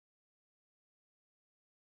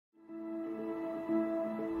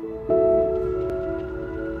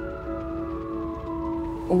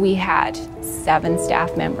We had 7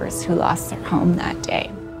 staff members who lost their home that day.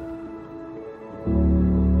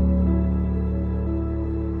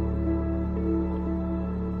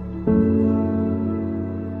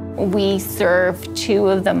 We serve 2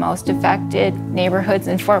 of the most affected neighborhoods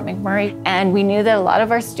in Fort McMurray, and we knew that a lot of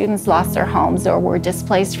our students lost their homes or were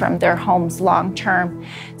displaced from their homes long term.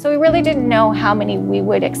 So we really didn't know how many we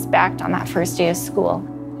would expect on that first day of school.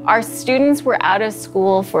 Our students were out of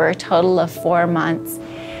school for a total of 4 months,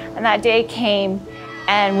 and that day came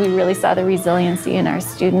and we really saw the resiliency in our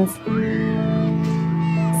students.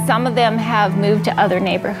 Some of them have moved to other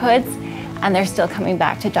neighborhoods and they're still coming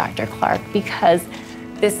back to Dr. Clark because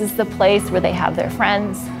this is the place where they have their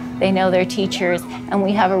friends, they know their teachers, and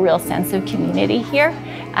we have a real sense of community here.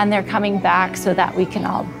 And they're coming back so that we can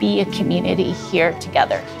all be a community here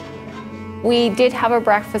together. We did have a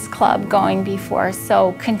breakfast club going before,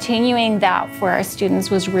 so continuing that for our students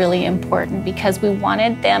was really important because we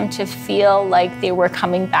wanted them to feel like they were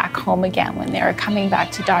coming back home again when they were coming back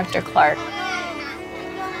to Dr. Clark.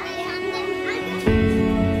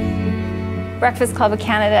 Breakfast Club of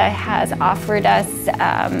Canada has offered us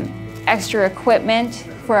extra equipment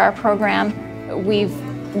for our program. We've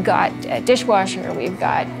got a dishwasher, we've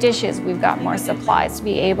got dishes, we've got more supplies to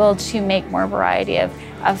be able to make more variety of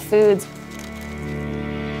foods.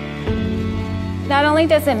 Not only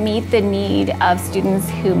does it meet the need of students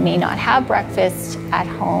who may not have breakfast at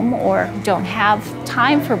home or don't have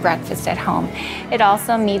time for breakfast at home, it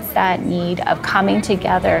also meets that need of coming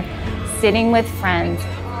together, sitting with friends,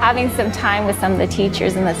 having some time with some of the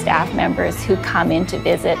teachers and the staff members who come in to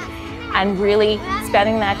visit, and really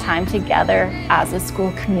spending that time together as a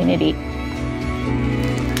school community.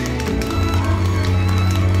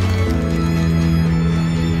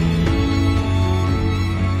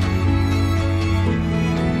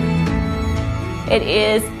 It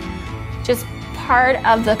is just part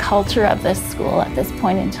of the culture of this school at this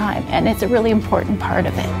point in time, and it's a really important part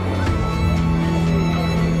of it.